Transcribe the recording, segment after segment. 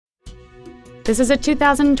This is a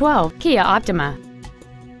 2012 Kia Optima.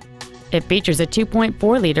 It features a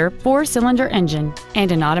 2.4-liter four-cylinder engine and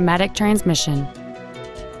an automatic transmission.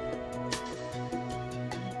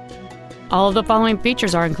 All of the following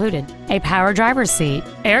features are included: a power driver's seat,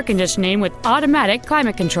 air conditioning with automatic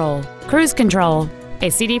climate control, cruise control, a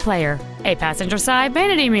CD player, a passenger side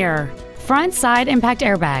vanity mirror, front side impact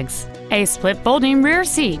airbags, a split folding rear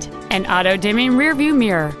seat, an auto-dimming rear view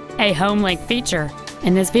mirror, a home link feature,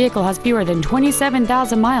 and this vehicle has fewer than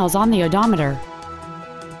 27,000 miles on the odometer.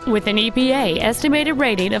 With an EPA estimated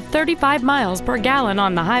rating of 35 miles per gallon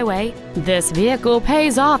on the highway, this vehicle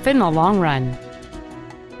pays off in the long run.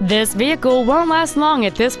 This vehicle won't last long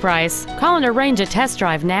at this price. Call and arrange a test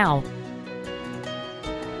drive now.